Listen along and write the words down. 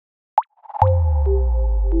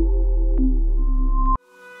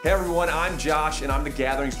Hey everyone, I'm Josh and I'm the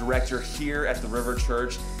Gatherings Director here at the River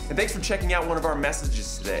Church. And thanks for checking out one of our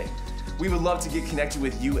messages today. We would love to get connected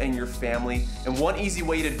with you and your family. And one easy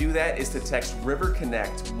way to do that is to text River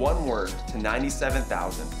Connect, one word, to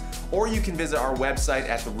 97,000. Or you can visit our website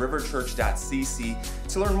at theriverchurch.cc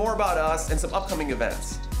to learn more about us and some upcoming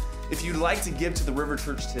events. If you'd like to give to the River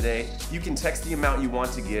Church today, you can text the amount you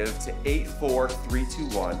want to give to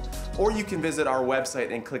 84321, or you can visit our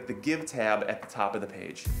website and click the Give tab at the top of the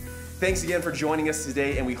page. Thanks again for joining us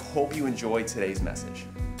today, and we hope you enjoy today's message.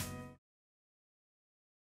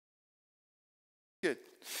 Good.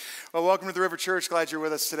 Well, welcome to the River Church. Glad you're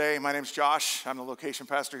with us today. My name's Josh. I'm the location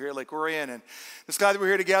pastor here at Lake Orion, and just glad that we're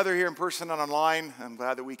here together here in person and online. I'm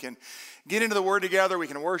glad that we can get into the Word together. We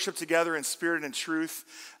can worship together in spirit and truth.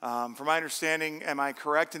 From my understanding, am I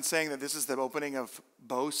correct in saying that this is the opening of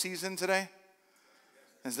bow season today?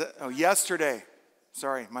 Is that? Oh, yesterday.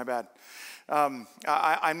 Sorry, my bad. I'm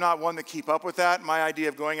not one to keep up with that. My idea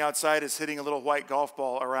of going outside is hitting a little white golf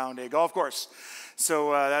ball around a golf course.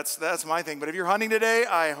 So that's my thing. But if you're hunting today,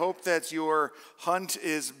 I hope that your hunt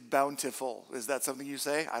is bountiful. Is that something you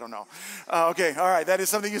say? I don't know. Okay, all right. That is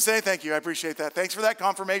something you say? Thank you. I appreciate that. Thanks for that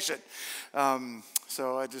confirmation.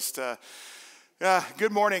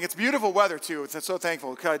 Good morning. It's beautiful weather, too. I'm so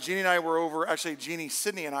thankful. Sydney and I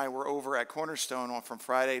were over at Cornerstone from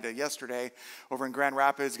Friday to yesterday over in Grand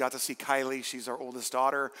Rapids. Got to see Kylie. She's our oldest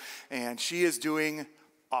daughter, and she is doing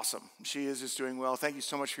awesome. She is just doing well. Thank you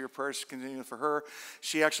so much for your prayers. Continue for her.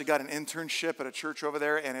 She actually got an internship at a church over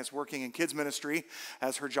there and is working in kids ministry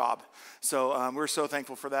as her job. So we're so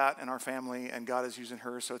thankful for that and our family, and God is using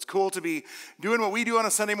her. So it's cool to be doing what we do on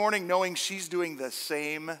a Sunday morning, knowing she's doing the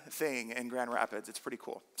same thing in Grand Rapids. It's pretty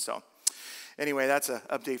cool. So anyway, that's an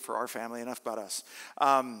update for our family. Enough about us.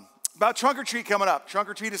 About Trunk or Treat coming up. Trunk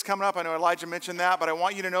or Treat is coming up. I know Elijah mentioned that, but I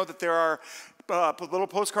want you to know that there are little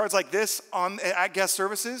postcards like this at guest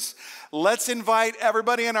services. Let's invite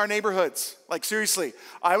everybody in our neighborhoods. Like seriously,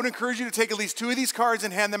 I would encourage you to take at least 2 of these cards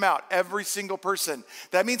and hand them out. Every single person.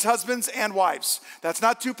 That means husbands and wives. That's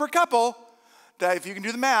not 2 per couple. That if you can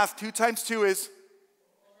do the math, 2 times 2 is...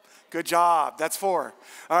 Good job. That's 4.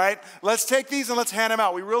 All right. Let's take these and let's hand them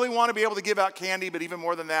out. We really want to be able to give out candy, but even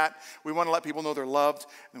more than that, we want to let people know they're loved,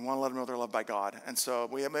 and we want to let them know they're loved by God. And so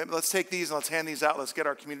let's take these and let's hand these out. Let's get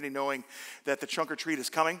our community knowing that the Trunk or Treat is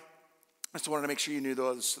coming. I just wanted to make sure you knew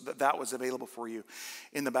that was available for you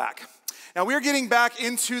in the back. Now, we're getting back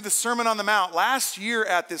into the Sermon on the Mount. Last year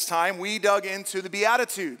at this time, we dug into the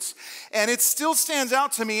Beatitudes. And it still stands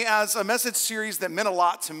out to me as a message series that meant a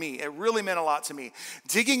lot to me. It really meant a lot to me.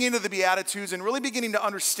 Digging into the Beatitudes and really beginning to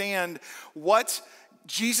understand what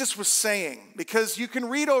Jesus was saying. Because you can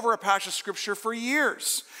read over a passage of Scripture for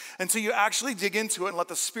years until you actually dig into it and let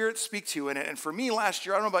the Spirit speak to you in it. And for me last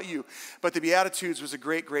year, I don't know about you, but the Beatitudes was a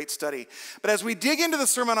great, great study. But as we dig into the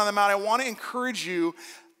Sermon on the Mount, I want to encourage you,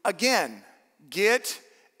 again, get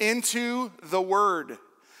into the Word.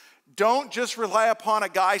 Don't just rely upon a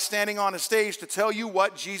guy standing on a stage to tell you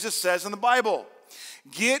what Jesus says in the Bible.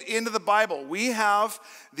 Get into the Bible. We have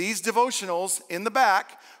these devotionals in the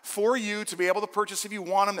back for you to be able to purchase if you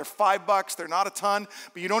want them. They're $5. They're not a ton,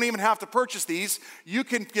 but you don't even have to purchase these. You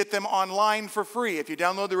can get them online for free. If you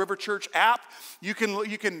download the River Church app, you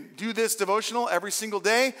can do this devotional every single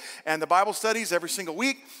day and the Bible studies every single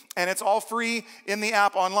week, and it's all free in the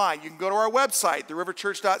app online. You can go to our website,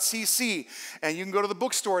 theriverchurch.cc, and you can go to the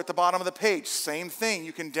bookstore at the bottom of the page. Same thing.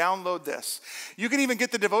 You can download this. You can even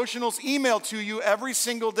get the devotionals emailed to you every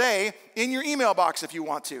single day in your email box if you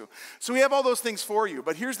want to. So we have all those things for you.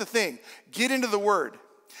 But here's the thing. Get into the Word.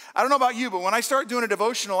 I don't know about you, but when I start doing a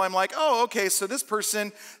devotional, I'm like, oh, okay, so this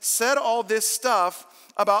person said all this stuff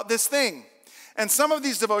about this thing. And some of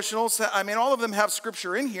these devotionals, all of them have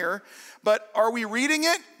Scripture in here, but are we reading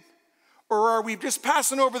it? Or are we just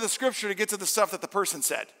passing over the Scripture to get to the stuff that the person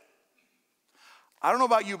said? I don't know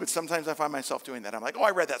about you, but sometimes I find myself doing that. I'm like, oh,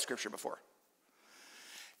 I read that Scripture before.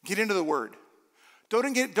 Get into the Word.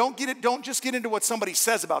 Don't just get into what somebody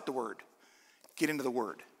says about the Word. Get into the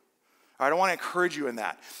Word. All right, I want to encourage you in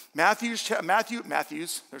that. Matthew's,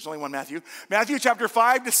 there's only one Matthew. Matthew chapter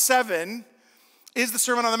 5 to 7 is the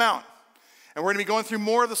Sermon on the Mount. And we're going to be going through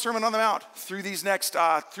more of the Sermon on the Mount through these next,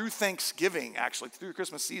 through Thanksgiving, actually, through the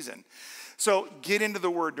Christmas season. So get into the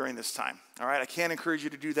Word during this time. All right, I can't encourage you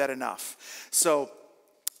to do that enough. So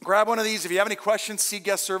grab one of these. If you have any questions, see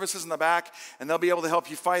guest services in the back, and they'll be able to help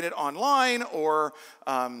you find it online or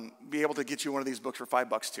be able to get you one of these books for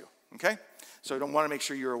 $5 too, okay? So I don't want to make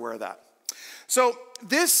sure you're aware of that. So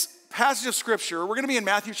this passage of Scripture, we're going to be in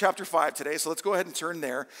Matthew chapter 5 today, so let's go ahead and turn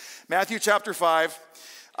there. Matthew chapter 5.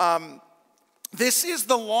 This is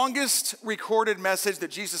the longest recorded message that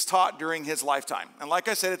Jesus taught during his lifetime. And like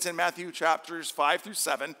I said, it's in Matthew chapters 5 through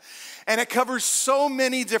 7. And it covers so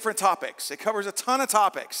many different topics. It covers a ton of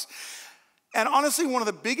topics. And honestly, one of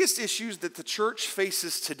the biggest issues that the church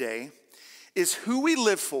faces today is who we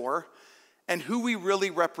live for and who we really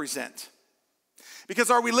represent. Because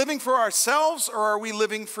are we living for ourselves or are we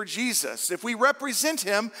living for Jesus? If we represent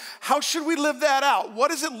him, how should we live that out? What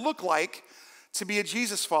does it look like to be a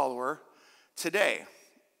Jesus follower today?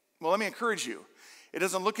 Well, let me encourage you. It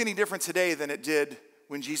doesn't look any different today than it did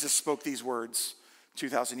when Jesus spoke these words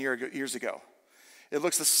 2,000 years ago. It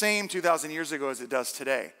looks the same 2,000 years ago as it does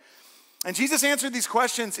today. And Jesus answered these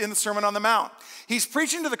questions in the Sermon on the Mount. He's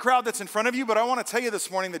preaching to the crowd that's in front of you, but I want to tell you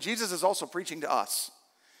this morning that Jesus is also preaching to us.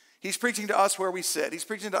 He's preaching to us where we sit. He's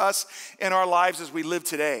preaching to us in our lives as we live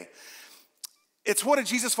today. It's what a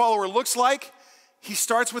Jesus follower looks like. He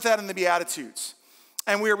starts with that in the Beatitudes.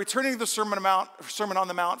 And we are returning to the Sermon on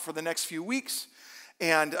the Mount for the next few weeks.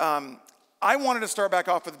 And I wanted to start back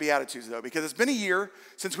off with the Beatitudes, though, because it's been a year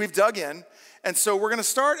since we've dug in. And so we're going to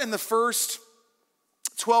start in the first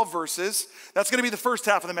 12 verses. That's going to be the first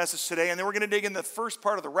half of the message today. And then we're going to dig in the first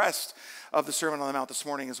part of the rest of the Sermon on the Mount this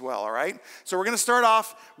morning as well, all right? So we're going to start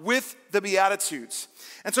off with the Beatitudes.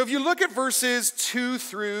 And so if you look at verses 2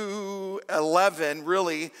 through 11,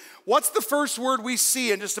 really, what's the first word we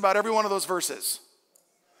see in just about every one of those verses?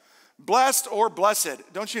 Blessed or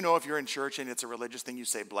blessed. Don't you know if you're in church and it's a religious thing, you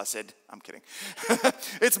say blessed? I'm kidding.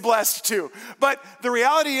 It's blessed too. But the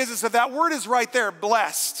reality is that word is right there,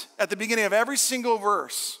 blessed, at the beginning of every single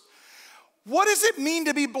verse. What does it mean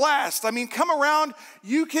to be blessed? I mean, come around,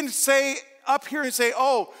 you can say up here and say,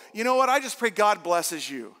 oh, you know what? I just pray God blesses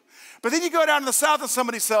you. But then you go down to the south and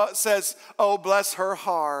somebody says, oh, bless her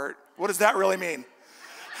heart. What does that really mean?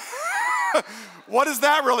 What does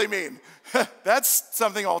that really mean? That's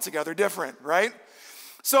something altogether different, right?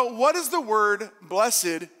 So what does the word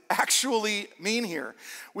blessed actually mean here?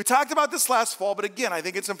 We talked about this last fall, but again, I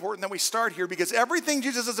think it's important that we start here because everything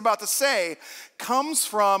Jesus is about to say comes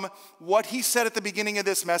from what he said at the beginning of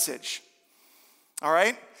this message. All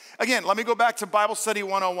right? Again, let me go back to Bible Study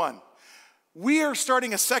 101. We are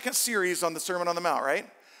starting a second series on the Sermon on the Mount, right?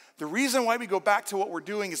 The reason why we go back to what we're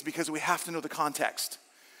doing is because we have to know the context.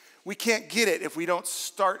 We can't get it if we don't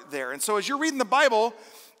start there. And so as you're reading the Bible,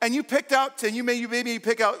 and you picked out, and maybe you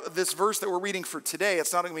pick out this verse that we're reading for today,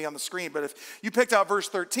 it's not going to be on the screen, but if you picked out verse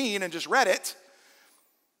 13 and just read it,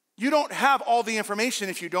 you don't have all the information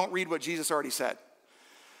if you don't read what Jesus already said.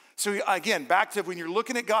 So again, back to when you're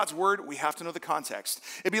looking at God's word, we have to know the context.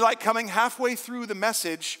 It'd be like coming halfway through the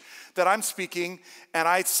message that I'm speaking, and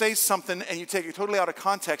I say something, and you take it totally out of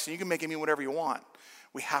context, and you can make it mean whatever you want.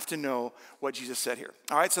 We have to know what Jesus said here.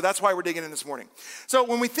 All right, so that's why we're digging in this morning. So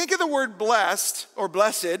when we think of the word blessed or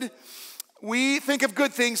blessed, we think of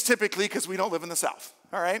good things typically because we don't live in the South.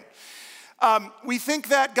 All right? We think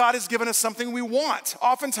that God has given us something we want.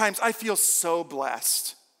 Oftentimes, I feel so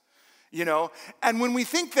blessed, you know? And when we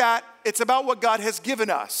think that, it's about what God has given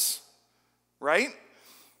us, right?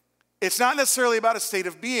 It's not necessarily about a state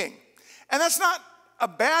of being. And that's not a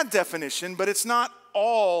bad definition, but it's not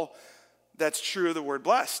all that's true of the word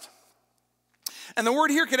blessed. And the word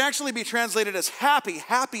here can actually be translated as happy.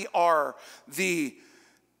 Happy are the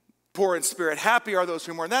poor in spirit. Happy are those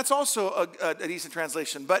who mourn. That's also a decent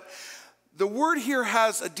translation. But the word here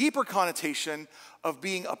has a deeper connotation of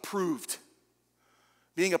being approved.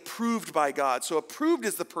 Being approved by God. So approved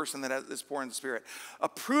is the person that is poor in the spirit.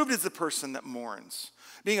 Approved is the person that mourns.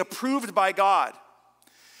 Being approved by God.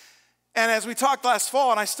 And as we talked last fall,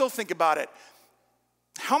 and I still think about it,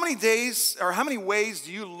 how many days or how many ways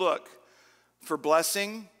do you look for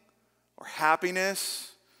blessing or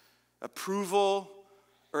happiness, approval,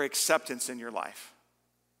 or acceptance in your life?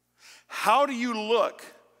 How do you look,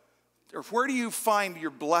 or where do you find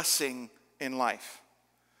your blessing in life?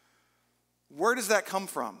 Where does that come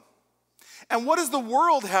from? And what does the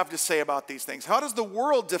world have to say about these things? How does the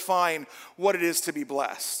world define what it is to be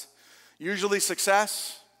blessed? Usually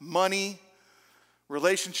success, money,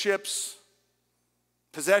 relationships,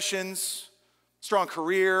 possessions, strong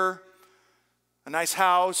career, a nice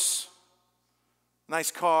house,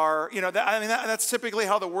 nice car. You know, that's typically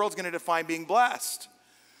how the world's going to define being blessed.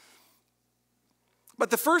 But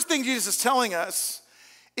the first thing Jesus is telling us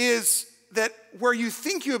is that where you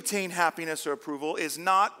think you obtain happiness or approval is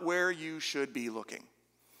not where you should be looking.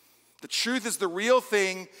 The truth is the real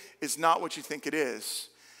thing is not what you think it is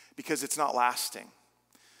because it's not lasting.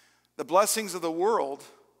 The blessings of the world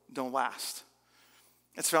don't last.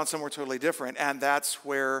 It's found somewhere totally different, and that's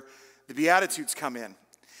where the Beatitudes come in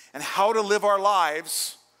and how to live our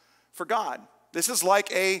lives for God. This is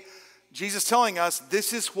like a Jesus telling us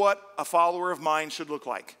this is what a follower of mine should look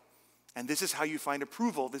like. And this is how you find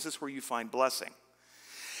approval. This is where you find blessing.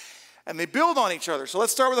 And they build on each other. So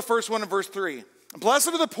let's start with the first one in verse 3. Blessed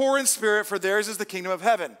are the poor in spirit, for theirs is the kingdom of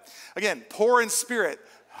heaven. Again, poor in spirit.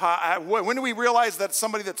 When do we realize that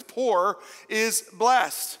somebody that's poor is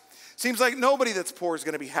blessed? Seems like nobody that's poor is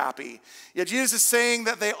going to be happy. Yet Jesus is saying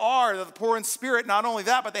that they are, that the poor in spirit. Not only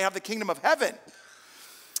that, but they have the kingdom of heaven.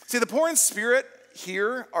 See, the poor in spirit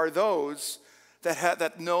here are those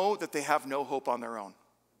that know that they have no hope on their own.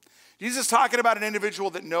 Jesus is talking about an individual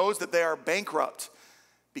that knows that they are bankrupt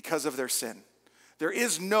because of their sin. There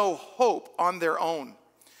is no hope on their own.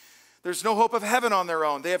 There's no hope of heaven on their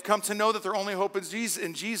own. They have come to know that their only hope is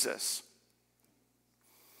in Jesus.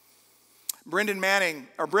 Brennan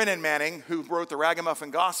Manning, who wrote the Ragamuffin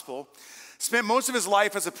Gospel, spent most of his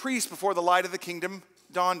life as a priest before the light of the kingdom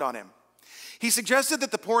dawned on him. He suggested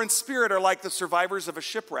that the poor in spirit are like the survivors of a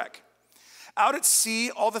shipwreck. Out at sea,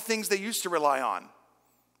 all the things they used to rely on,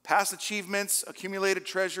 past achievements, accumulated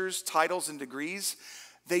treasures, titles, and degrees,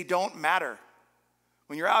 they don't matter.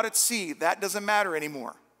 When you're out at sea, that doesn't matter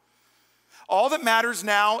anymore. All that matters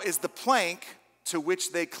now is the plank to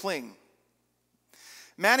which they cling.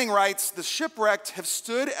 Manning writes, the shipwrecked have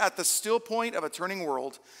stood at the still point of a turning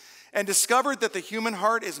world and discovered that the human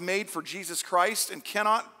heart is made for Jesus Christ and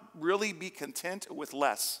cannot really be content with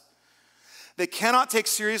less. They cannot take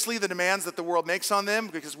seriously the demands that the world makes on them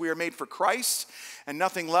because we are made for Christ and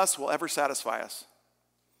nothing less will ever satisfy us.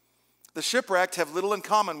 The shipwrecked have little in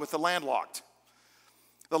common with the landlocked.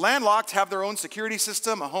 The landlocked have their own security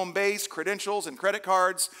system, a home base, credentials and credit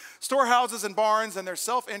cards, storehouses and barns, and their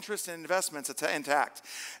self-interest and investments intact.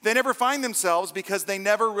 They never find themselves because they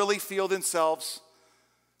never really feel themselves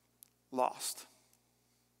lost.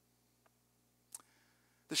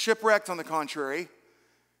 The shipwrecked, on the contrary,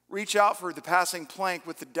 reach out for the passing plank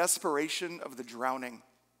with the desperation of the drowning.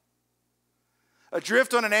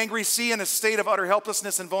 Adrift on an angry sea in a state of utter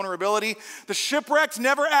helplessness and vulnerability, the shipwrecked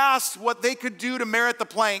never asked what they could do to merit the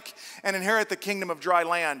plank and inherit the kingdom of dry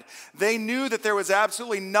land. They knew that there was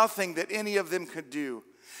absolutely nothing that any of them could do.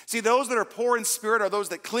 See, those that are poor in spirit are those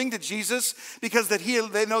that cling to Jesus because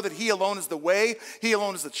they know that He alone is the way, He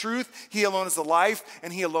alone is the truth, He alone is the life,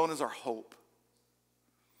 and He alone is our hope.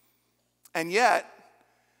 And yet,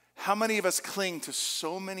 how many of us cling to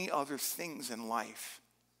so many other things in life?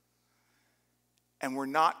 And we're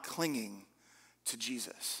not clinging to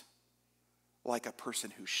Jesus like a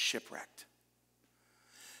person who's shipwrecked.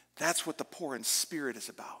 That's what the poor in spirit is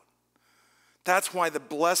about. That's why the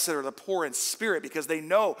blessed are the poor in spirit, because they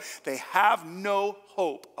know they have no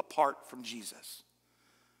hope apart from Jesus.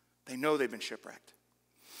 They know they've been shipwrecked.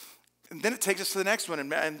 And then it takes us to the next one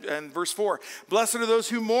in verse 4. Blessed are those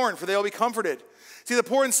who mourn, for they will be comforted. See, the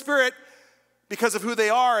poor in spirit, because of who they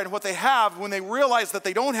are and what they have, when they realize that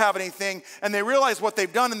they don't have anything and they realize what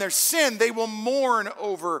they've done in their sin, they will mourn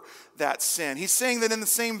over that sin. He's saying that in the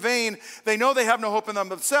same vein, they know they have no hope in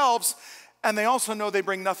themselves, and they also know they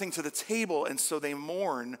bring nothing to the table, and so they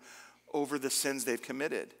mourn over the sins they've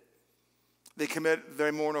committed.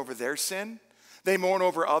 They mourn over their sin. They mourn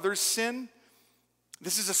over others' sin.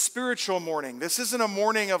 This is a spiritual mourning. This isn't a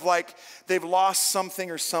mourning of like they've lost something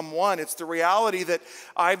or someone. It's the reality that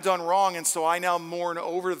I've done wrong, and so I now mourn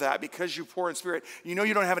over that because you're poor in spirit. You know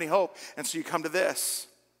you don't have any hope, and so you come to this.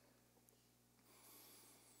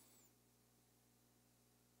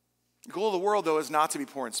 The goal of the world, though, is not to be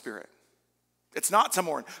poor in spirit. It's not to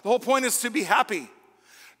mourn. The whole point is to be happy.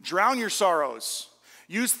 Drown your sorrows.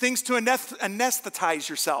 Use things to anesthetize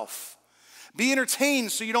yourself. Be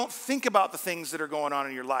entertained so you don't think about the things that are going on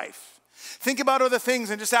in your life. Think about other things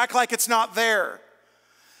and just act like it's not there.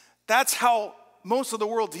 That's how most of the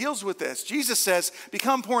world deals with this. Jesus says,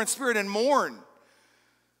 become poor in spirit and mourn.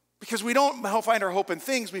 Because we don't find our hope in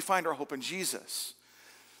things, we find our hope in Jesus.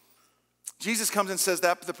 Jesus comes and says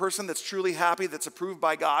that the person that's truly happy, that's approved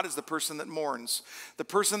by God, is the person that mourns. The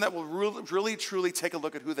person that will really, truly take a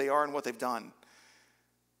look at who they are and what they've done.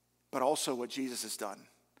 But also what Jesus has done.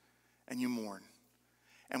 And you mourn.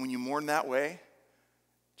 And when you mourn that way,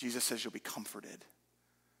 Jesus says you'll be comforted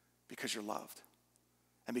because you're loved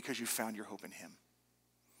and because you found your hope in Him.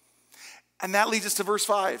 And that leads us to verse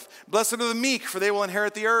 5. Blessed are the meek, for they will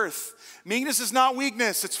inherit the earth. Meekness is not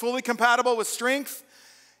weakness. It's fully compatible with strength,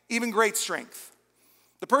 even great strength.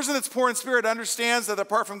 The person that's poor in spirit understands that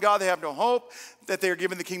apart from God, they have no hope, that they are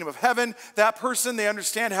given the kingdom of heaven. That person, they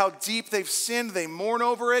understand how deep they've sinned. They mourn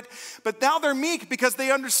over it. But now they're meek because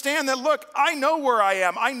they understand that, look, I know where I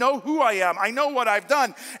am. I know who I am. I know what I've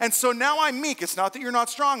done. And so now I'm meek. It's not that you're not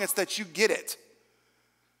strong. It's that you get it.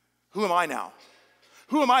 Who am I now?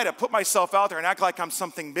 Who am I to put myself out there and act like I'm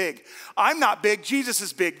something big? I'm not big. Jesus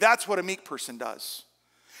is big. That's what a meek person does.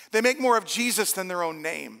 They make more of Jesus than their own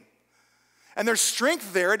name. And there's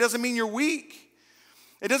strength there. It doesn't mean you're weak.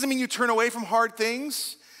 It doesn't mean you turn away from hard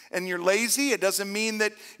things and you're lazy. It doesn't mean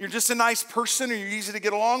that you're just a nice person or you're easy to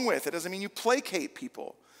get along with. It doesn't mean you placate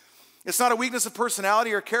people. It's not a weakness of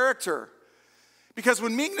personality or character. Because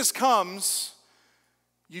when meekness comes,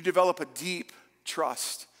 you develop a deep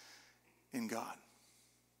trust in God.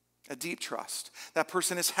 A deep trust. That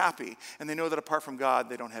person is happy and they know that apart from God,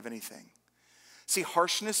 they don't have anything. See,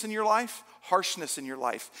 harshness in your life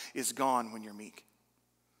is gone when you're meek.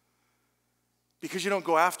 Because you don't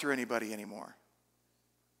go after anybody anymore.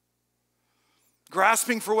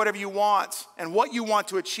 Grasping for whatever you want and what you want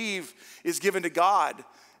to achieve is given to God,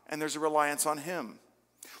 and there's a reliance on Him.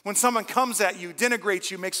 When someone comes at you, denigrates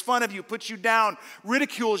you, makes fun of you, puts you down,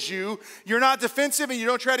 ridicules you, you're not defensive and you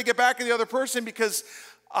don't try to get back at the other person because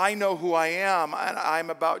I know who I am and I'm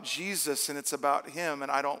about Jesus and it's about Him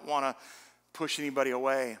and I don't want to push anybody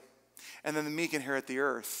away. And then the meek inherit the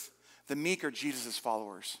earth. The meek are Jesus'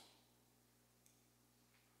 followers.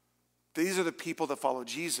 These are the people that follow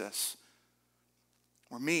Jesus.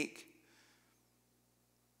 We're meek.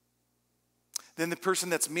 Then the person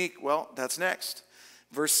that's meek, well, that's next.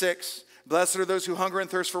 Verse 6, blessed are those who hunger and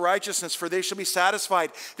thirst for righteousness, for they shall be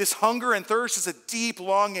satisfied. This hunger and thirst is a deep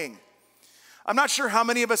longing. I'm not sure how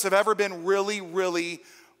many of us have ever been really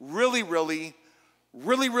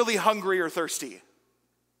hungry or thirsty,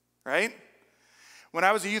 right? When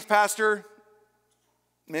I was a youth pastor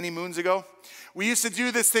many moons ago, we used to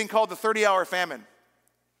do this thing called the 30-hour famine.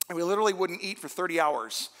 And we literally wouldn't eat for 30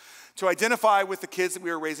 hours to identify with the kids that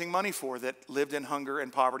we were raising money for that lived in hunger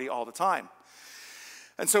and poverty all the time.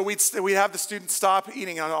 And so we'd have the students stop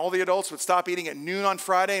eating, and all the adults would stop eating at noon on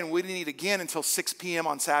Friday, and we didn't eat again until 6 p.m.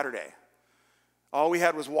 on Saturday. All we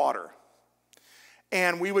had was water.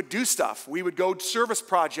 And we would do stuff. We would go to service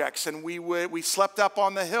projects, and we slept up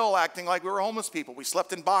on the hill acting like we were homeless people. We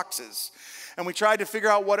slept in boxes. And we tried to figure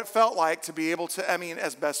out what it felt like to be able to,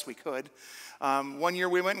 as best we could. One year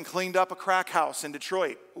we went and cleaned up a crack house in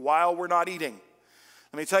Detroit while we're not eating.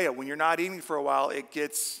 Let me tell you, when you're not eating for a while, it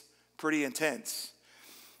gets pretty intense.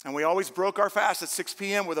 And we always broke our fast at 6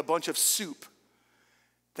 p.m. with a bunch of soup.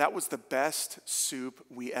 That was the best soup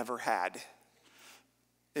we ever had.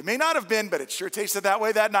 It may not have been, but it sure tasted that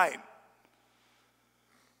way that night.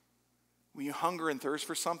 When you hunger and thirst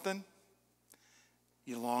for something,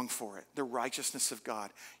 you long for it. The righteousness of God.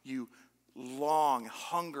 You long,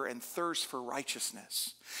 hunger, and thirst for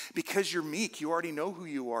righteousness. Because you're meek, you already know who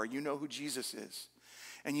you are. You know who Jesus is.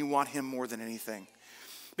 And you want Him more than anything.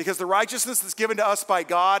 Because the righteousness that's given to us by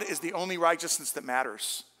God is the only righteousness that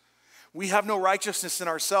matters. We have no righteousness in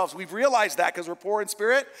ourselves. We've realized that because we're poor in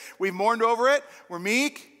spirit. We've mourned over it. We're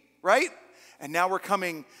meek, right? And now we're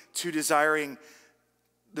coming to desiring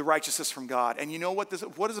the righteousness from God. And you know what does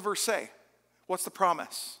the verse say? What's the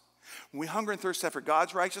promise? When we hunger and thirst after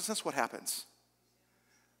God's righteousness, what happens?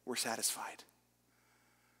 We're satisfied.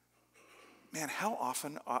 Man, how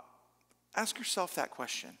often, ask yourself that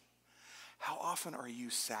question. How often are you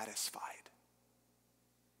satisfied?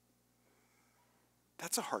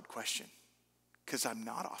 That's a hard question because I'm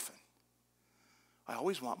not often. I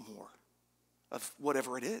always want more of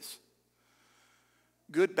whatever it is.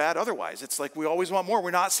 Good, bad, otherwise. It's like we always want more. We're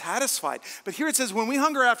not satisfied. But here it says when we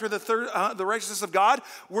hunger after the righteousness of God,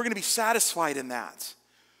 we're going to be satisfied in that.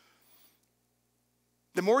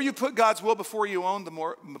 The more you put God's will before your own,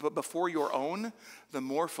 the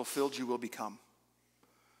more fulfilled you will become.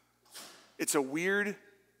 It's a weird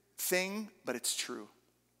thing, but it's true.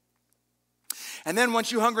 And then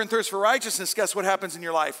once you hunger and thirst for righteousness, guess what happens in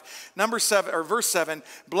your life? Verse 7,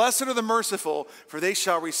 blessed are the merciful, for they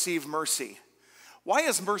shall receive mercy. Why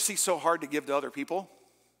is mercy so hard to give to other people?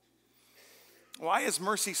 Why is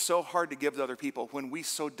mercy so hard to give to other people when we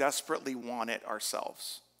so desperately want it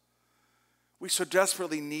ourselves? We so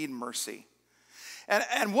desperately need mercy.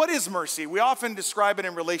 And what is mercy? We often describe it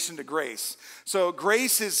in relation to grace. So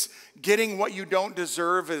grace is getting what you don't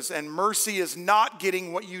deserve, and mercy is not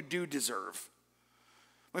getting what you do deserve.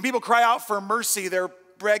 When people cry out for mercy, they're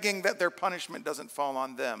begging that their punishment doesn't fall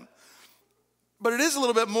on them. But it is a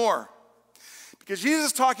little bit more. Because Jesus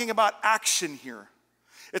is talking about action here.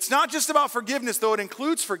 It's not just about forgiveness, though it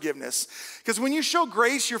includes forgiveness. Because when you show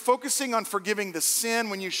grace, you're focusing on forgiving the sin.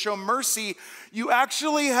 When you show mercy, you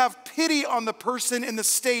actually have pity on the person in the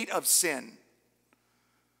state of sin.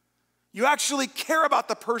 You actually care about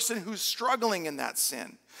the person who's struggling in that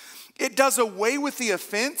sin. It does away with the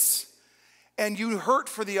offense, and you hurt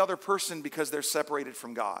for the other person because they're separated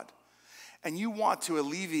from God. And you want to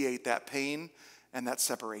alleviate that pain and that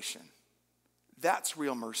separation. That's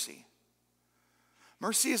real mercy.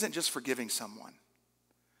 Mercy isn't just forgiving someone.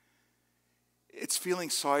 It's feeling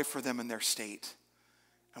sorry for them in their state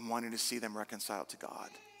and wanting to see them reconciled to God.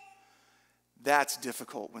 That's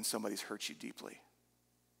difficult when somebody's hurt you deeply.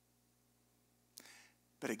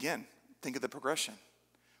 But again, think of the progression.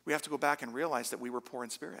 We have to go back and realize that we were poor in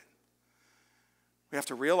spirit. We have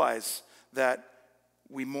to realize that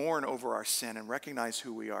we mourn over our sin and recognize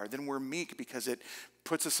who we are. Then we're meek because it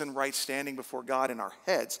puts us in right standing before God in our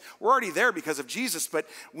heads. We're already there because of Jesus, but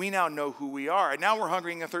we now know who we are. And now we're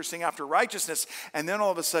hungering and thirsting after righteousness. And then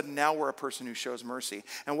all of a sudden, now we're a person who shows mercy.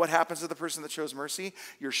 And what happens to the person that shows mercy?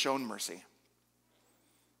 You're shown mercy.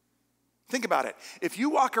 Think about it. If you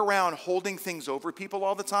walk around holding things over people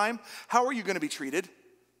all the time, how are you going to be treated?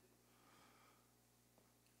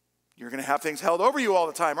 You're going to have things held over you all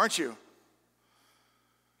the time, aren't you?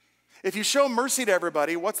 If you show mercy to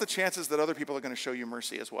everybody, what's the chances that other people are going to show you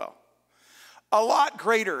mercy as well? A lot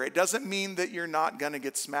greater. It doesn't mean that you're not going to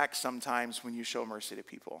get smacked sometimes when you show mercy to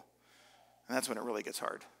people. And that's when it really gets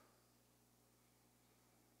hard.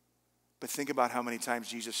 But think about how many times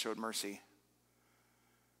Jesus showed mercy,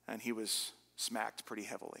 and he was smacked pretty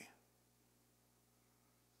heavily.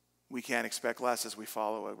 We can't expect less as we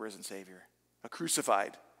follow a risen Savior, a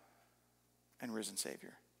crucified and risen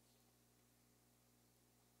Savior.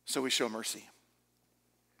 So we show mercy.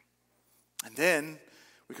 And then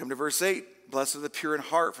we come to verse 8. Blessed are the pure in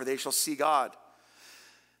heart, for they shall see God.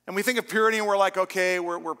 And we think of purity and we're like, okay,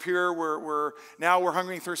 we're pure. Now we're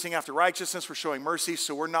hungry and thirsting after righteousness. We're showing mercy,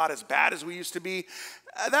 so we're not as bad as we used to be.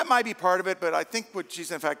 That might be part of it, but I think what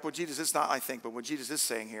Jesus is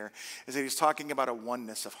saying here is that he's talking about a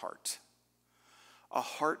oneness of heart. A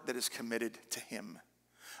heart that is committed to him.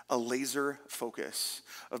 A laser focus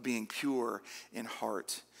of being pure in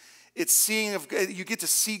heart. It's seeing, you get to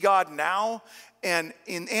see God now and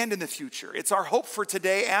in the future. It's our hope for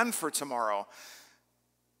today and for tomorrow.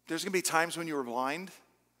 There's going to be times when you were blind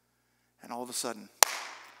and all of a sudden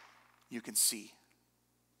you can see.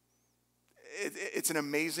 It's an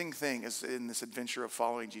amazing thing in this adventure of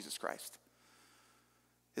following Jesus Christ.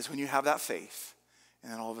 Is when you have that faith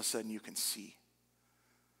and then all of a sudden you can see.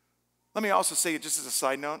 Let me also say, just as a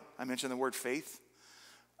side note, I mentioned the word faith.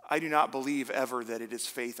 I do not believe ever that it is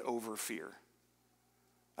faith over fear.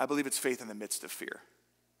 I believe it's faith in the midst of fear.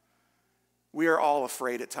 We are all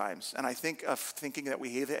afraid at times. And I think of thinking that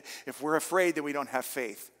if we're afraid that we don't have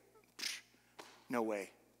faith, no way.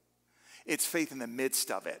 It's faith in the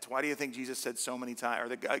midst of it. Why do you think Jesus said so many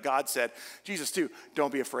times, or God said, Jesus too,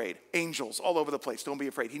 don't be afraid. Angels all over the place, don't be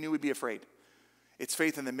afraid. He knew we'd be afraid. It's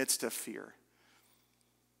faith in the midst of fear.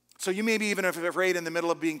 So you may be even afraid in the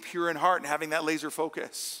middle of being pure in heart and having that laser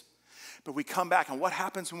focus. But we come back, and what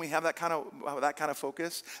happens when we have that kind of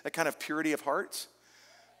focus, that kind of purity of heart?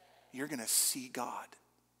 You're going to see God.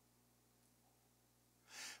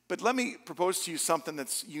 But let me propose to you something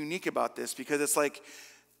that's unique about this, because it's like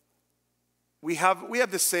we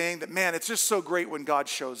have this saying that, man, it's just so great when God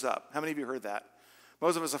shows up. How many of you heard that?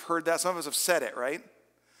 Most of us have heard that. Some of us have said it, right?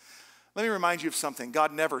 Let me remind you of something.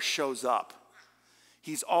 God never shows up.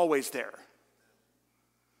 He's always there.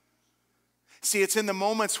 See, it's in the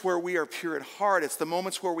moments where we are pure at heart, it's the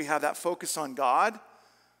moments where we have that focus on God,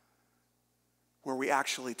 where we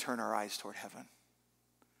actually turn our eyes toward heaven.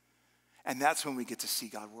 And that's when we get to see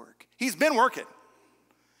God work. He's been working.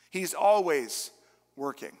 He's always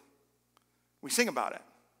working. We sing about it.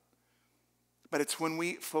 But it's when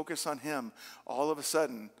we focus on him, all of a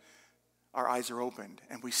sudden, our eyes are opened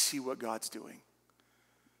and we see what God's doing.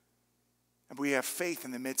 And we have faith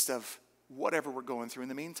in the midst of whatever we're going through in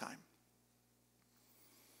the meantime.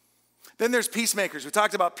 Then there's peacemakers. We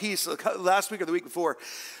talked about peace last week or the week before.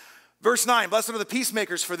 Verse 9, blessed are the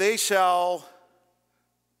peacemakers, for they shall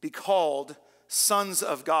be called sons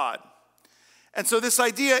of God. And so this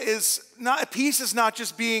idea is peace is not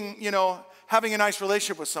just being, having a nice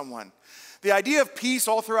relationship with someone. The idea of peace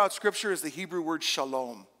all throughout Scripture is the Hebrew word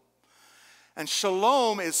shalom. And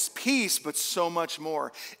shalom is peace, but so much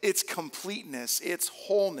more. It's completeness. It's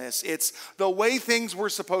wholeness. It's the way things were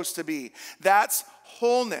supposed to be. That's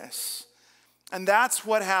wholeness. And that's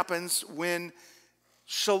what happens when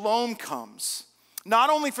shalom comes. Not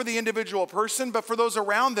only for the individual person, but for those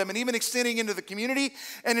around them, and even extending into the community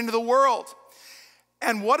and into the world.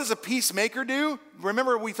 And what does a peacemaker do?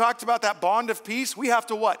 Remember, we talked about that bond of peace. We have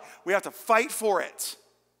to what? We have to fight for it.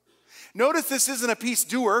 Notice this isn't a peace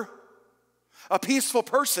doer. A peaceful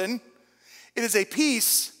person, it is a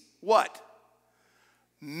peace, what?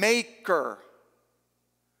 Maker.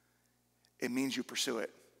 It means you pursue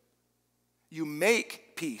it. You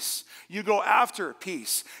make peace. You go after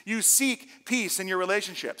peace. You seek peace in your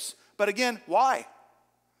relationships. But again, why?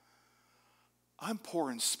 I'm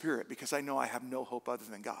poor in spirit because I know I have no hope other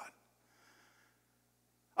than God.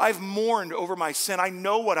 I've mourned over my sin. I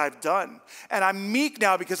know what I've done. And I'm meek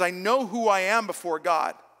now because I know who I am before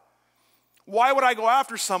God. Why would I go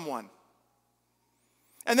after someone?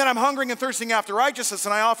 And then I'm hungering and thirsting after righteousness,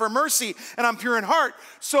 and I offer mercy, and I'm pure in heart.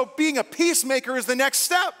 So being a peacemaker is the next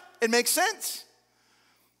step. It makes sense.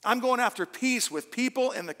 I'm going after peace with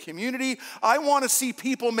people in the community. I want to see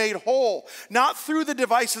people made whole, not through the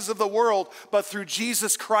devices of the world, but through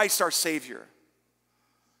Jesus Christ, our Savior.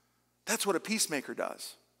 That's what a peacemaker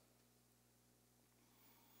does.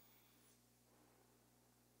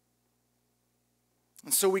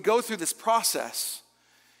 And so we go through this process.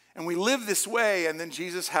 And we live this way, and then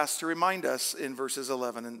Jesus has to remind us in verses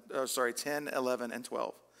 10, 11, and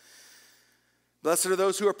 12. Blessed are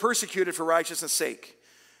those who are persecuted for righteousness' sake,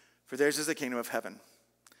 for theirs is the kingdom of heaven.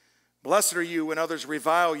 Blessed are you when others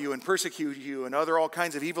revile you and persecute you and utter all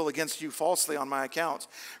kinds of evil against you falsely on my account.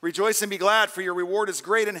 Rejoice and be glad, for your reward is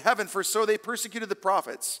great in heaven, for so they persecuted the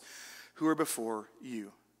prophets who were before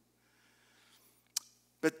you.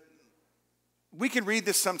 But we can read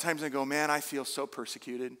this sometimes and go, man, I feel so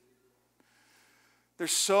persecuted.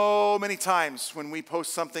 There's so many times when we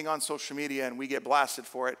post something on social media and we get blasted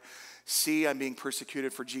for it. See, I'm being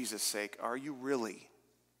persecuted for Jesus' sake. Are you really?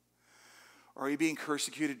 Or are you being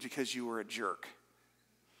persecuted because you were a jerk?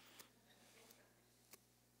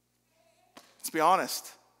 Let's be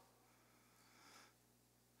honest.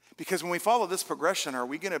 Because when we follow this progression, are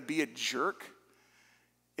we going to be a jerk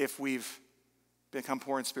if we've become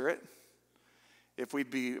poor in spirit? If we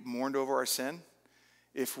be mourned over our sin?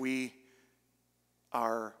 If we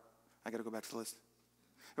are, I got to go back to the list.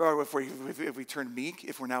 Or if we turn meek,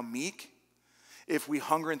 if we're now meek, if we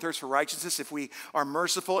hunger and thirst for righteousness, if we are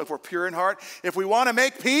merciful, if we're pure in heart, if we want to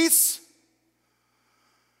make peace.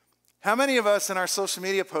 How many of us in our social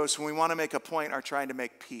media posts, when we want to make a point, are trying to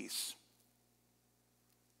make peace?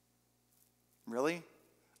 Really?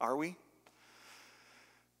 Are we?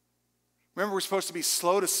 Remember, we're supposed to be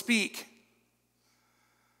slow to speak,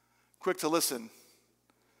 quick to listen,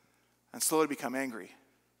 and slow to become angry.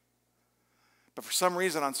 But for some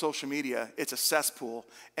reason on social media, it's a cesspool,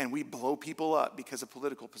 and we blow people up because of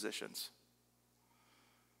political positions.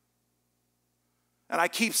 And I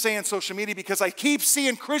keep saying social media because I keep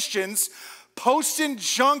seeing Christians posting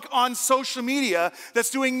junk on social media that's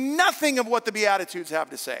doing nothing of what the Beatitudes have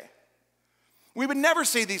to say. We would never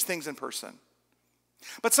say these things in person.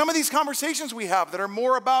 But some of these conversations we have that are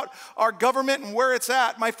more about our government and where it's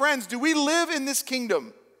at, my friends, do we live in this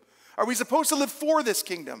kingdom? Are we supposed to live for this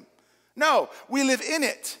kingdom? No, we live in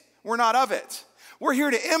it. We're not of it. We're here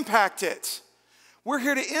to impact it. We're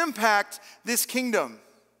here to impact this kingdom.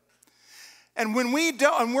 And when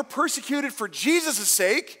we're persecuted for Jesus'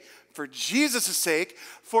 sake,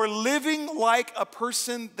 for living like a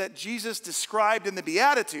person that Jesus described in the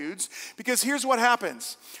Beatitudes, because here's what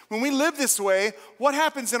happens. When we live this way, what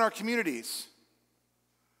happens in our communities?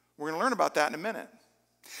 We're going to learn about that in a minute.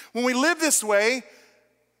 When we live this way,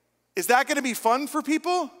 is that going to be fun for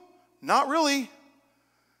people? Not really.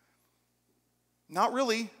 Not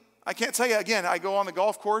really. I can't tell you, again, I go on the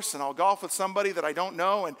golf course and I'll golf with somebody that I don't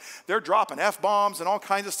know and they're dropping F-bombs and all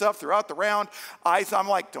kinds of stuff throughout the round. I'm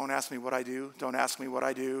like, don't ask me what I do. Don't ask me what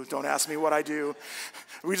I do. Don't ask me what I do.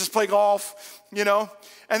 We just play golf, you know.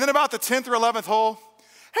 And then about the 10th or 11th hole,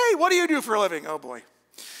 hey, what do you do for a living? Oh, boy.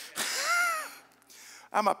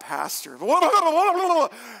 I'm a pastor.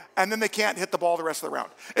 And then they can't hit the ball the rest of the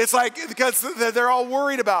round. It's like, because they're all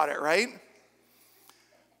worried about it, right?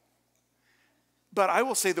 But I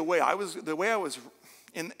will say the way I was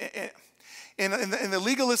in the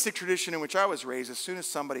legalistic tradition in which I was raised, as soon as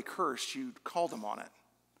somebody cursed, you called them on it.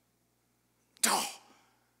 Oh,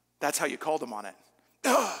 that's how you called them on it.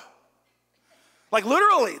 Like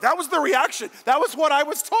literally, that was the reaction. That was what I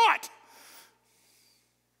was taught.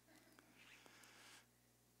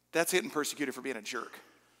 That's getting persecuted for being a jerk.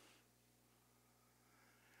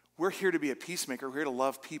 We're here to be a peacemaker. We're here to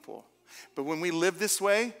love people. But when we live this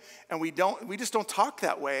way and we just don't talk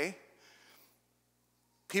that way,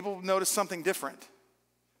 people notice something different.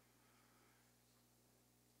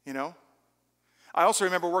 You know? I also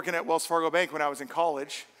remember working at Wells Fargo Bank when I was in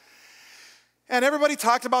college. And everybody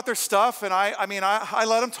talked about their stuff, and I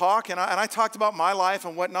let them talk, and I talked about my life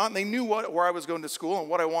and whatnot, and they knew where I was going to school and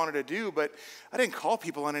what I wanted to do, but I didn't call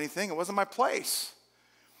people on anything. It wasn't my place.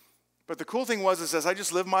 But the cool thing was as I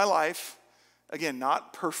just lived my life, again,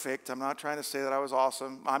 not perfect. I'm not trying to say that I was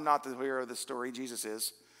awesome. I'm not the hero of this story. Jesus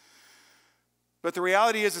is. But the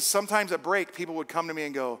reality is sometimes at break, people would come to me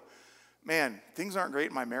and go, man, things aren't great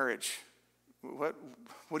in my marriage.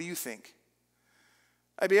 What do you think?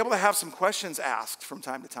 I'd be able to have some questions asked from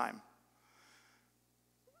time to time.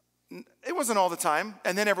 It wasn't all the time.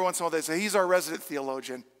 And then every once in a while they say, he's our resident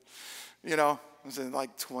theologian. You know, I was in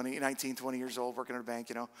like 19, 20 years old working at a bank,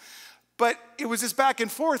 you know. But it was this back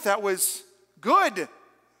and forth that was good.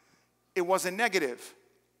 It wasn't negative.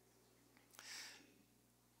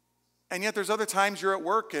 And yet there's other times you're at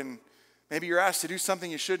work and maybe you're asked to do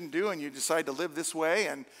something you shouldn't do and you decide to live this way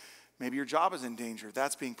and maybe your job is in danger.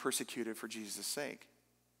 That's being persecuted for Jesus' sake.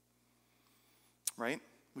 Right?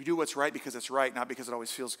 We do what's right because it's right, not because it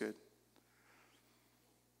always feels good.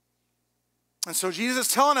 And so Jesus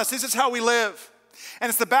is telling us this is how we live. And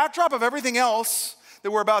it's the backdrop of everything else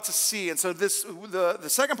that we're about to see. And so the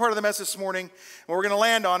second part of the message this morning, what we're going to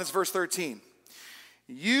land on is verse 13.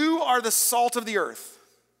 You are the salt of the earth.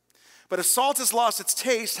 But if salt has lost its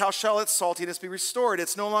taste, how shall its saltiness be restored?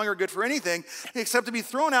 It's no longer good for anything except to be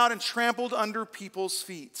thrown out and trampled under people's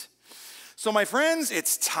feet. So my friends,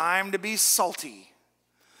 it's time to be salty.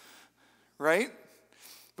 Right?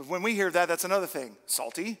 But when we hear that, that's another thing.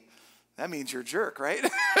 Salty, that means you're a jerk, right?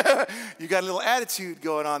 You got a little attitude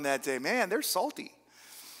going on that day. Man, they're salty.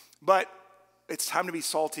 But it's time to be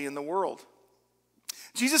salty in the world.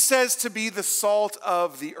 Jesus says to be the salt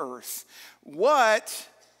of the earth. What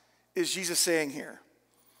is Jesus saying here?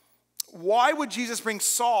 Why would Jesus bring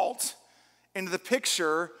salt into the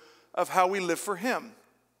picture of how we live for him?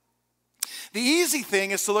 The easy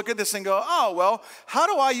thing is to look at this and go, oh, well, how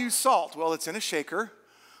do I use salt? Well, it's in a shaker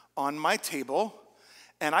on my table,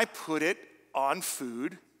 and I put it on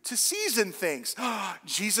food to season things.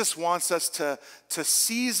 Jesus wants us to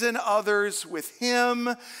season others with him,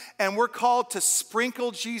 and we're called to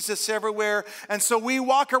sprinkle Jesus everywhere, and so we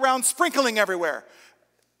walk around sprinkling everywhere.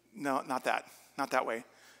 No, not that way.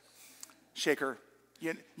 Shaker,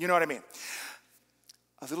 you know what I mean.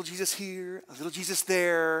 A little Jesus here, a little Jesus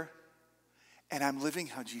there, and I'm living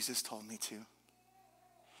how Jesus told me to.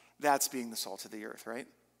 That's being the salt of the earth, right?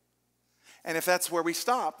 And if that's where we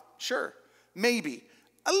stop, sure, maybe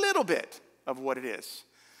a little bit of what it is.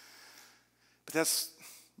 But that's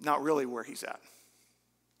not really where he's at.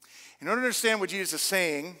 In order to understand what Jesus is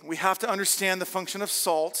saying, we have to understand the function of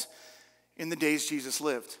salt in the days Jesus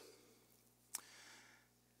lived.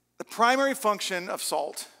 The primary function of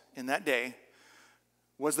salt in that day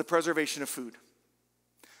was the preservation of food.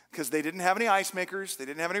 Because they didn't have any ice makers, they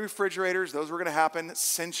didn't have any refrigerators, those were going to happen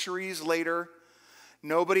centuries later.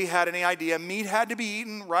 Nobody had any idea. Meat had to be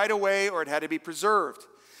eaten right away or it had to be preserved.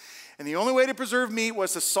 And the only way to preserve meat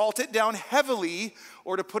was to salt it down heavily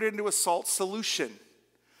or to put it into a salt solution.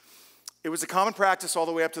 It was a common practice all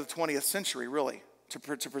the way up to the 20th century, really, to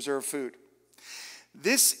preserve food.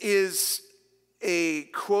 This is a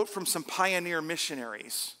quote from some pioneer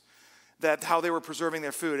missionaries, that how they were preserving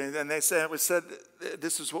their food. And they said,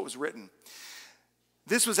 this is what was written.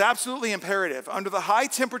 This was absolutely imperative. Under the high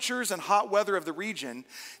temperatures and hot weather of the region,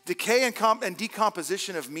 decay and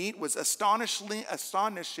decomposition of meat was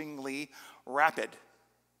astonishingly rapid.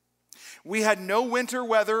 We had no winter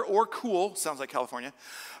weather or cool, sounds like California,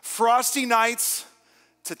 frosty nights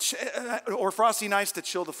to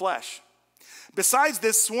chill the flesh. Besides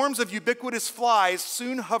this, swarms of ubiquitous flies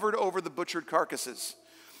soon hovered over the butchered carcasses.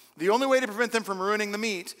 The only way to prevent them from ruining the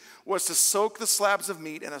meat was to soak the slabs of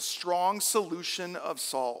meat in a strong solution of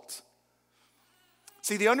salt.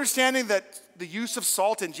 See, the understanding that the use of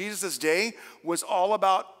salt in Jesus' day was all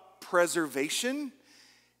about preservation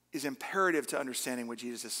is imperative to understanding what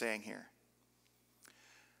Jesus is saying here.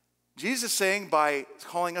 Jesus is saying, by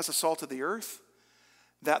calling us a salt of the earth,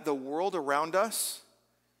 that the world around us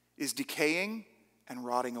is decaying and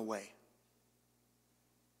rotting away.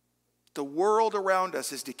 The world around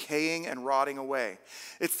us is decaying and rotting away.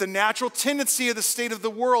 It's the natural tendency of the state of the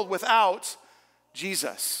world without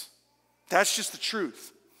Jesus. That's just the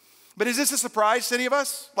truth. But is this a surprise to any of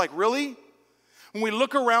us? Like, really? When we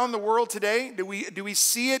look around the world today, do we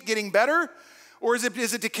see it getting better? Or is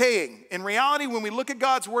it decaying? In reality, when we look at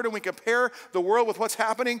God's word and we compare the world with what's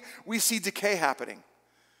happening, we see decay happening.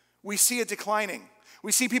 We see it declining.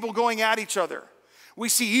 We see people going at each other. We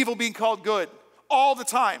see evil being called good all the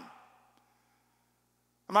time.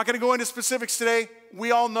 I'm not going to go into specifics today.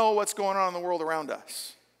 We all know what's going on in the world around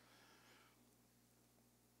us.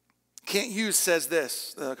 Kent Hughes says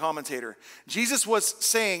this, the commentator. Jesus was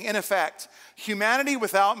saying, in effect, humanity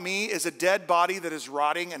without me is a dead body that is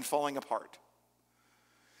rotting and falling apart.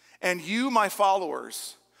 And you, my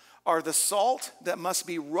followers, are the salt that must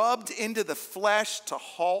be rubbed into the flesh to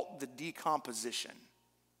halt the decomposition.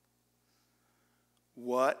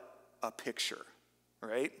 What a picture.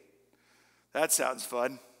 right? That sounds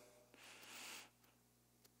fun.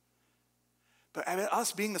 But I mean,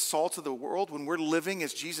 us being the salt of the world, when we're living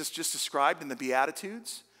as Jesus just described in the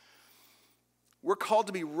Beatitudes, we're called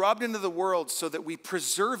to be rubbed into the world so that we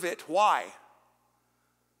preserve it. Why?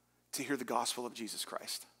 To hear the gospel of Jesus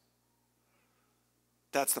Christ.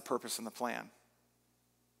 That's the purpose and the plan.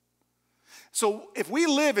 So if we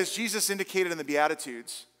live as Jesus indicated in the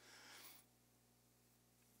Beatitudes,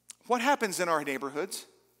 what happens in our neighborhoods?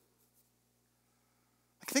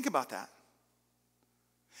 Like, think about that.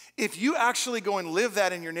 If you actually go and live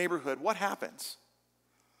that in your neighborhood, what happens?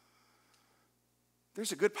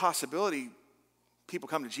 There's a good possibility people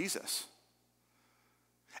come to Jesus.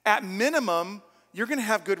 At minimum, you're going to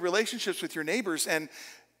have good relationships with your neighbors and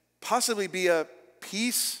possibly be a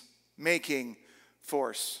peacemaking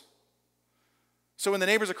force. So when the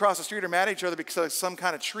neighbors across the street are mad at each other because of some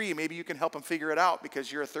kind of tree, maybe you can help them figure it out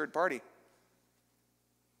because you're a third party.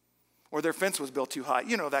 Or their fence was built too high.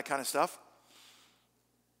 You know, that kind of stuff.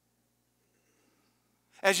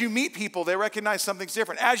 As you meet people, they recognize something's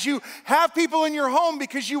different. As you have people in your home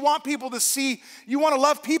because you want people to see, you want to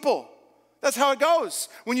love people. That's how it goes.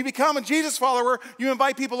 When you become a Jesus follower, you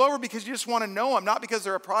invite people over because you just want to know them, not because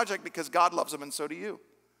they're a project, because God loves them and so do you.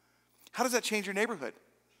 How does that change your neighborhood?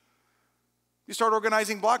 You start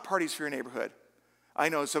organizing block parties for your neighborhood. I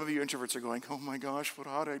know some of you introverts are going, oh my gosh,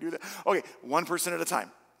 how do I do that? Okay, one person at a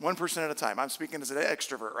time. One person at a time. I'm speaking as an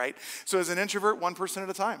extrovert, right? So as an introvert, one person at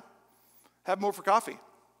a time. Have them over for coffee.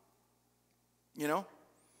 You know?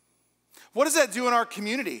 What does that do in our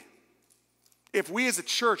community if we as a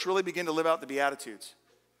church really begin to live out the Beatitudes?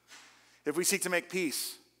 If we seek to make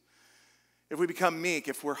peace, if we become meek,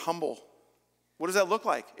 if we're humble, what does that look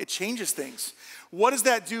like? It changes things. What does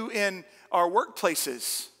that do in our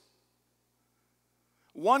workplaces?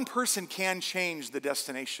 One person can change the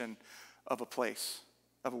destination of a place,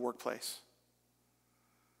 of a workplace.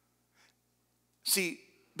 See,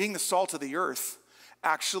 being the salt of the earth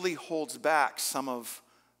actually holds back some of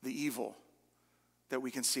the evil that we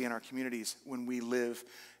can see in our communities when we live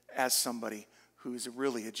as somebody who's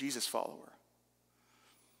really a Jesus follower.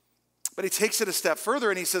 But he takes it a step further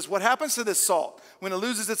and he says, what happens to this salt when it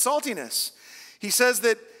loses its saltiness? He says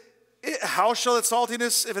that, how shall its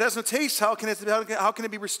saltiness, if it has no taste, how can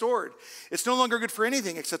it be restored? It's no longer good for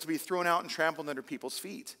anything except to be thrown out and trampled under people's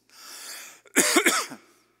feet.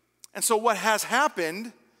 And so what has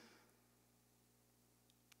happened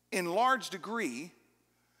in large degree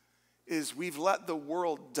is we've let the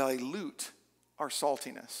world dilute our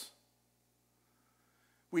saltiness.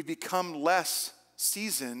 We've become less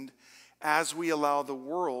seasoned as we allow the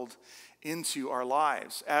world into our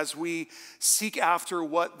lives, as we seek after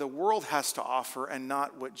what the world has to offer and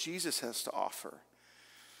not what Jesus has to offer.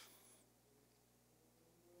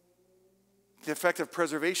 The effect of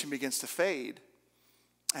preservation begins to fade,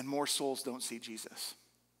 and more souls don't see Jesus.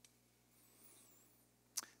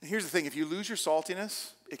 And here's the thing, if you lose your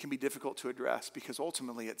saltiness, it can be difficult to address because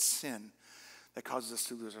ultimately it's sin that causes us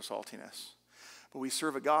to lose our saltiness. But we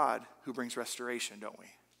serve a God who brings restoration, don't we?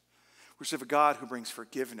 We serve a God who brings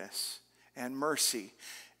forgiveness and mercy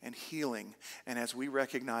and healing. And as we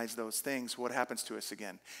recognize those things, what happens to us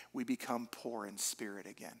again? We become poor in spirit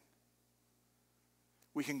again.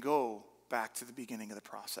 We can go back to the beginning of the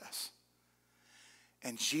process.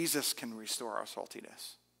 And Jesus can restore our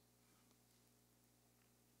saltiness.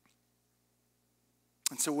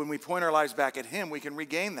 And so when we point our lives back at him, we can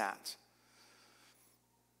regain that.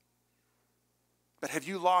 But have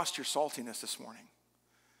you lost your saltiness this morning?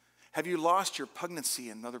 Have you lost your pugnancy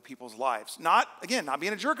in other people's lives? Not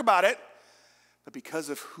being a jerk about it, but because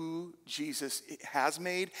of who Jesus has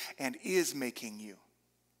made and is making you.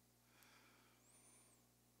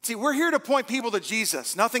 See, we're here to point people to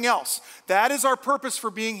Jesus, nothing else. That is our purpose for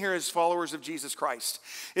being here as followers of Jesus Christ.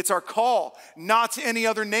 It's our call, not to any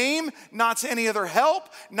other name, not to any other help,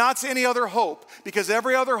 not to any other hope, because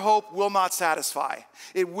every other hope will not satisfy.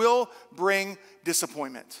 It will bring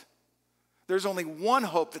disappointment. There's only one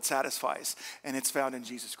hope that satisfies, and it's found in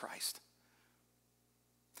Jesus Christ.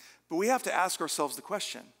 But we have to ask ourselves the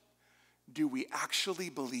question, do we actually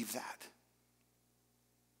believe that?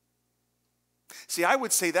 See, I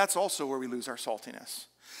would say that's also where we lose our saltiness.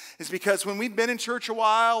 It's because when we've been in church a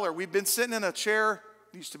while or we've been sitting in a chair,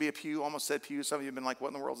 used to be a pew, almost said pew, some of you have been like, what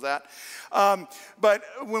in the world is that? But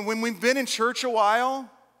when we've been in church a while,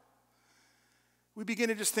 we begin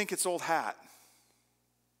to just think it's old hat.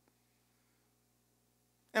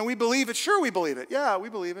 And we believe it. Sure, we believe it. Yeah, we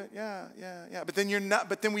believe it. Yeah.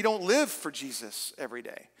 But then we don't live for Jesus every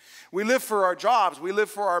day. We live for our jobs. We live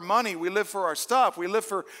for our money. We live for our stuff. We live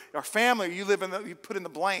for our family. You put in the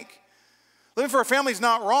blank. Living for our family is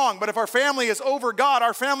not wrong, but if our family is over God,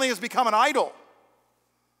 our family has become an idol.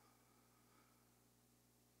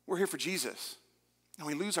 We're here for Jesus, and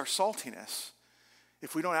we lose our saltiness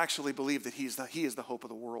if we don't actually believe that He is the hope of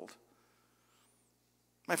the world.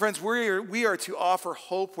 My friends, we are to offer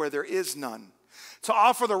hope where there is none, to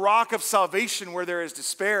offer the rock of salvation where there is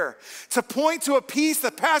despair, to point to a peace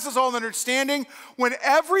that passes all understanding when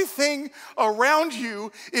everything around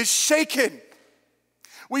you is shaken.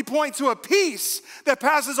 We point to a peace that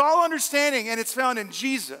passes all understanding, and it's found in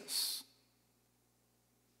Jesus.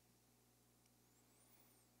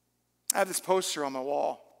 I have this poster on my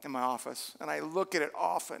wall in my office, and I look at it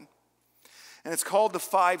often, and it's called the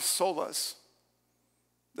 5 Solas.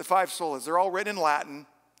 The 5 Solas. They're all written in Latin.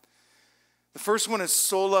 The first one is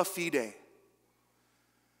sola fide. It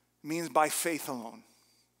means by faith alone.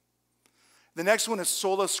 The next one is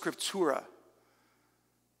sola scriptura,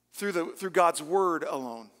 through God's word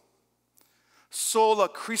alone. Sola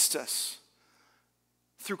Christus,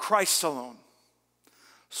 through Christ alone.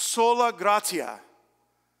 Sola gratia,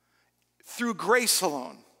 through grace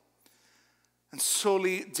alone. And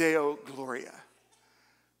soli Deo gloria,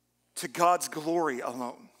 to God's glory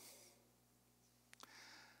alone.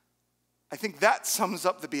 I think that sums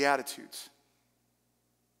up the Beatitudes.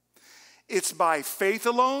 It's by faith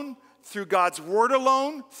alone, through God's word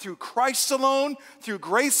alone, through Christ alone, through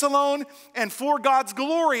grace alone, and for God's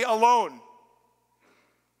glory alone.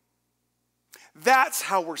 That's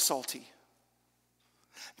how we're salty.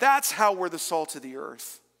 That's how we're the salt of the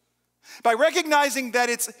earth. By recognizing that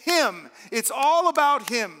it's Him, it's all about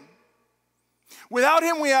Him. Without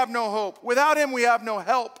Him, we have no hope. Without Him, we have no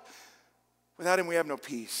help. Without Him, we have no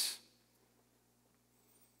peace.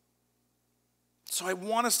 So I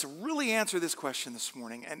want us to really answer this question this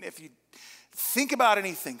morning. And if you think about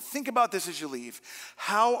anything, think about this as you leave.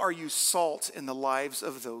 How are you salt in the lives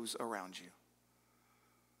of those around you?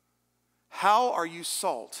 How are you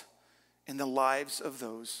salt in the lives of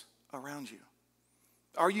those around you?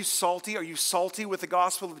 Are you salty? Are you salty with the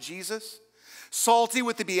gospel of Jesus? Salty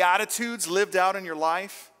with the Beatitudes lived out in your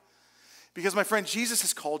life? Because, my friend, Jesus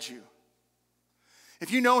has called you.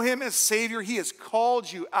 If you know Him as Savior, He has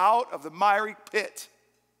called you out of the miry pit.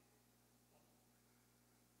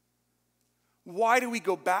 Why do we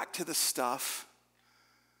go back to the stuff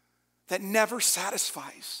that never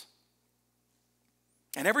satisfies?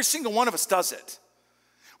 And every single one of us does it.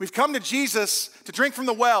 We've come to Jesus to drink from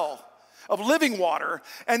the well of living water,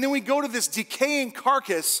 and then we go to this decaying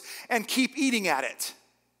carcass and keep eating at it.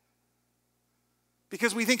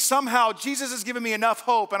 Because we think somehow Jesus has given me enough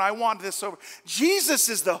hope and I want this over. Jesus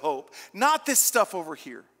is the hope, not this stuff over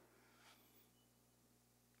here.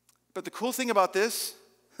 But the cool thing about this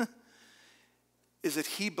is that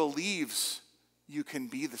He believes you can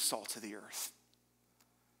be the salt of the earth.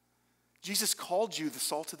 Jesus called you the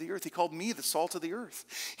salt of the earth. He called me the salt of the earth.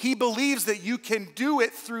 He believes that you can do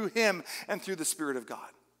it through Him and through the Spirit of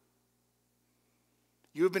God.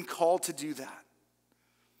 You have been called to do that.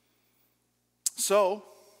 So,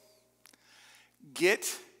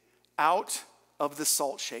 get out of the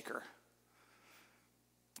salt shaker.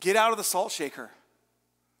 Get out of the salt shaker.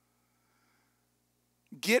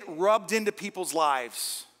 Get rubbed into people's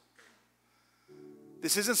lives.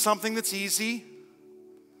 This isn't something that's easy.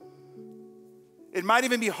 It might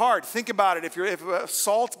even be hard. Think about it.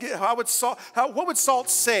 What would salt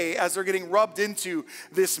say as they're getting rubbed into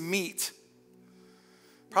this meat?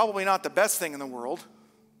 Probably not the best thing in the world.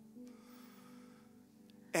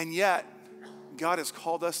 And yet, God has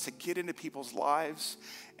called us to get into people's lives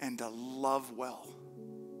and to love well.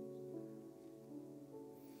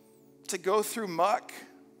 To go through muck,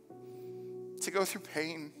 to go through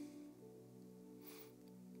pain,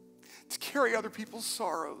 to carry other people's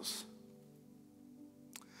sorrows,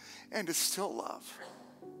 and to still love.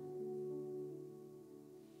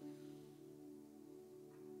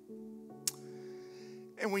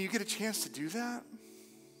 And when you get a chance to do that,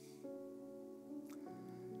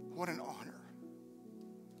 what an honor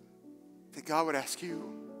that God would ask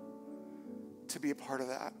you to be a part of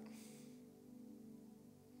that.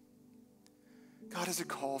 God has a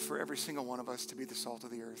call for every single one of us to be the salt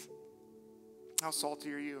of the earth. How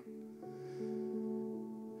salty are you?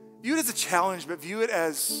 View it as a challenge, but view it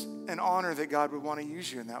as an honor that God would want to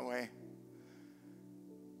use you in that way.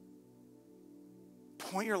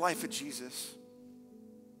 Point your life at Jesus.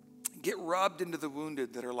 Get rubbed into the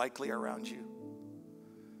wounded that are likely around you.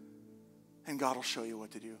 And God will show you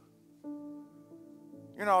what to do.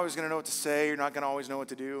 You're not always going to know what to say. You're not going to always know what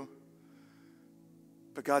to do.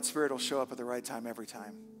 But God's Spirit will show up at the right time every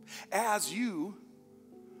time. As you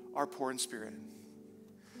are poor in spirit.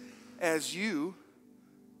 As you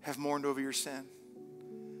have mourned over your sin,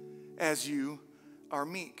 as you are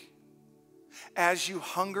meek, as you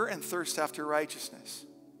hunger and thirst after righteousness,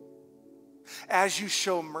 as you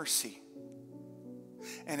show mercy,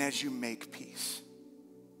 and as you make peace.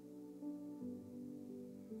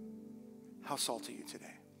 How salty are you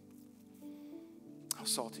today? How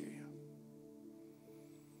salty are you?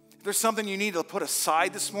 If there's something you need to put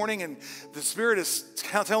aside this morning, and the Spirit is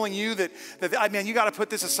telling you that you got to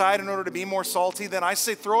put this aside in order to be more salty, then I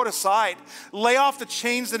say throw it aside. Lay off the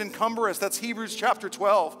chains that encumber us. That's Hebrews chapter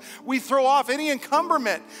 12. We throw off any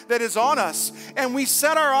encumberment that is on us, and we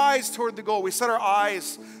set our eyes toward the goal. We set our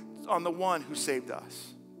eyes on the one who saved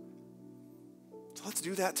us. So let's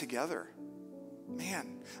do that together.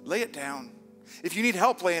 Man, lay it down. If you need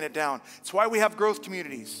help laying it down, it's why we have growth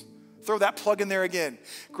communities. Throw that plug in there again.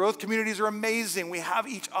 Growth communities are amazing. We have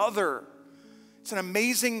each other. It's an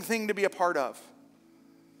amazing thing to be a part of.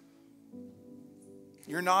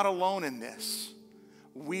 You're not alone in this.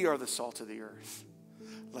 We are the salt of the earth.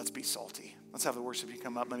 Let's be salty. Let's have the worship team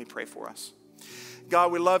come up. Let me pray for us.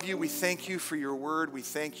 God, we love you. We thank you for your word. We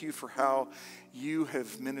thank you for how you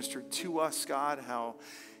have ministered to us, God, how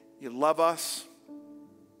you love us.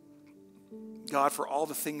 God, for all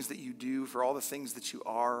the things that you do, for all the things that you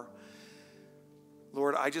are.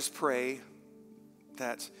 Lord, I just pray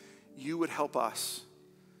that you would help us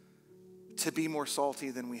to be more salty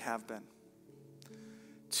than we have been,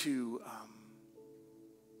 to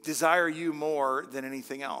desire you more than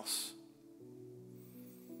anything else.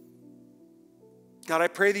 God, I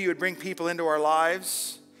pray that you would bring people into our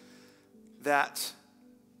lives that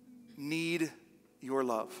need your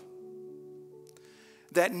love,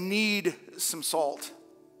 that need some salt.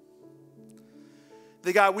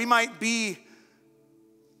 That, God, we might be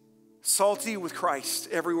salty with Christ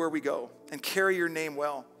everywhere we go and carry your name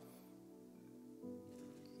well.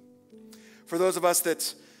 For those of us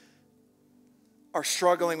that are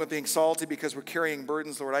struggling with being salty because we're carrying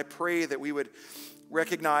burdens, Lord, I pray that we would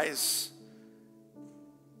recognize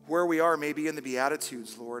where we are, maybe in the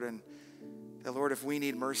Beatitudes, Lord, and that, Lord, if we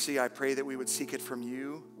need mercy, I pray that we would seek it from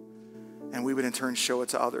you and we would in turn show it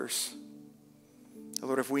to others.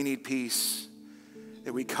 Lord, if we need peace,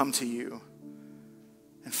 that we come to you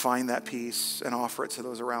and find that peace and offer it to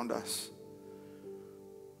those around us.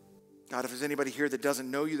 God, if there's anybody here that doesn't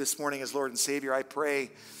know you this morning as Lord and Savior, I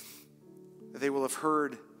pray that they will have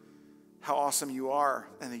heard how awesome you are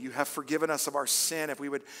and that you have forgiven us of our sin. If we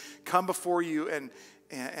would come before you and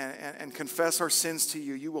confess our sins to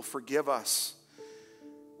you, you will forgive us.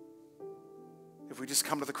 If we just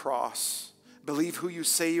come to the cross, believe who you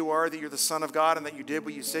say you are, that you're the Son of God and that you did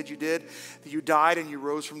what you said you did, that you died and you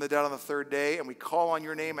rose from the dead on the third day, and we call on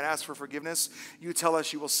your name and ask for forgiveness, you tell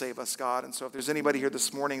us you will save us, God. And so if there's anybody here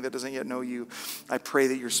this morning that doesn't yet know you, I pray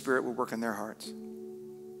that your Spirit will work in their hearts.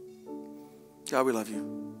 God, we love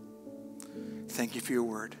you. Thank you for your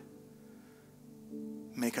word.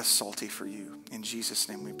 Make us salty for you. In Jesus'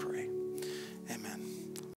 name we pray. Amen.